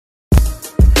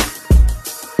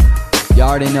You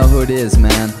already know who it is,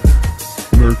 man.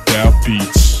 Murked out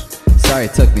beats. Sorry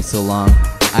it took me so long.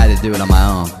 I had to do it on my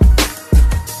own.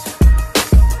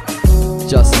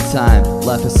 Just in time,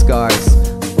 left with scars.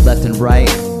 Left and right,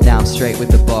 now I'm straight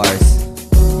with the bars.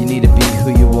 You need to be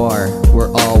who you are,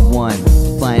 we're all one.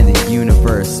 Flying the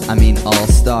universe, I mean all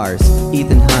stars.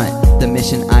 Ethan Hunt, the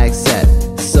mission I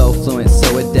accept. So fluent,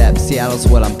 so adept, Seattle's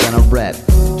what I'm gonna rep.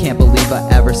 Can't believe I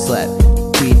ever slept.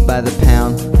 Weed by the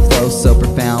pound, flow so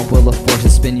profound, will of fortune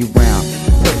spin you round.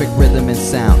 Perfect rhythm and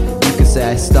sound, you can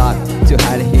say I stalk, too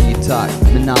high to hear you talk.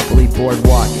 Monopoly,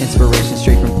 boardwalk, inspiration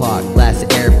straight from Pog. Last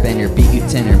Airbender, beat you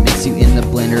tender, mix you in the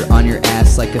blender, on your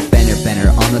ass like a fender bender.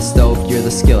 On the stove, you're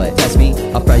the skillet. Test me,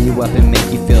 I'll fry you up and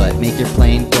make you feel it. Make your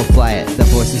plane, go fly it. The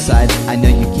voice inside, I know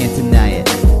you can't deny it.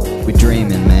 We're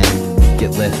dreaming, man,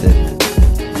 get lifted.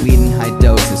 Weed in high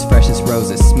doses, fresh as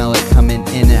roses. Smell it coming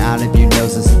in and out of your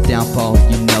noses. A downfall,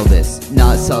 you know this.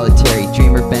 Not solitary,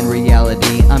 dreamer bend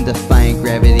reality. I'm defying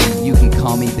gravity, you can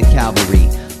call me the Calvary.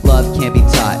 Love can't be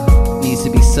taught, needs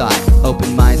to be sought.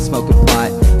 Open mind, smoke a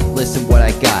pot, listen what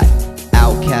I got.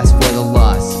 Outcast for the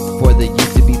lost, for the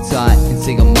youth to be taught. And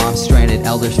single moms stranded,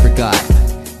 elders forgot.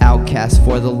 Outcast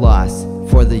for the lost,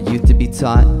 for the youth to be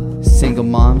taught. Single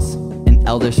moms and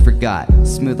elders forgot.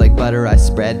 Smooth like butter I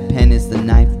spread, pen is the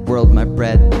knife, world my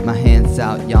bread. My hands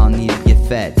out, y'all need to get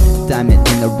fed. Diamond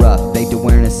in the rough, baked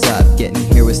awareness up. Getting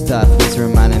here was tough, was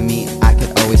reminding me I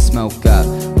could always smoke up.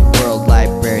 World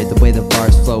library, the way the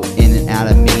bars flow in and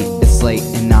out of me. It's late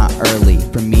and not early,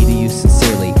 from me to you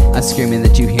sincerely. I'm screaming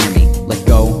that you hear me, let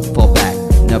go, fall back.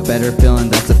 No better feeling,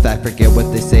 that's a fact, forget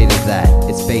what they say to that.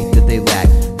 It's faith that they lack,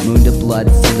 moon to blood,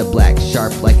 sun to black,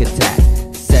 sharp like a tack.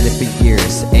 Said it for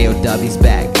years, AyoDuB's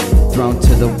back. Thrown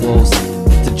to the wolves,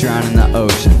 to drown in the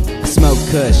ocean. Smoke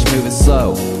Kush, moving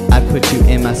slow. I put you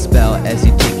in my spell as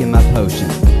you take in my potion.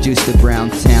 Juice to Brown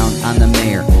Town, I'm the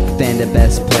mayor. Fan the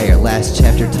best player. Last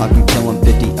chapter talking killem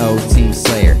 50-0 team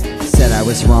slayer. Said I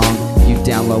was wrong, you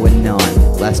down low and non.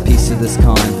 Last piece of this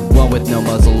con, one with no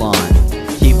muzzle on.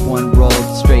 Keep one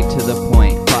rolled straight to the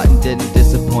point. Cotton didn't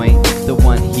disappoint, the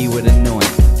one he would anoint.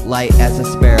 Light as a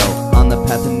sparrow, on the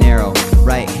path of narrow.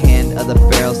 Right hand of the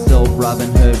barrel, still Robin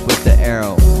Hood with the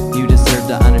arrow. You deserve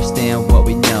to understand what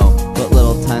we know, but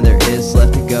little time there is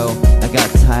left to go. I got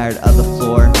tired of the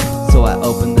floor, so I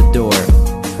opened the door.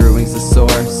 Grew wings to soar,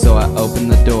 so I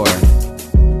opened the door.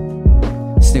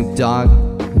 Snoop Dogg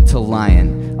to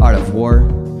lion, art of war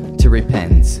to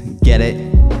repentance. Get it?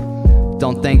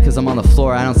 Don't think cause I'm on the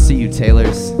floor I don't see you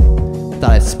tailors.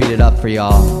 Thought I'd speed it up for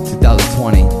y'all.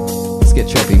 2020, let's get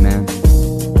trippy, man.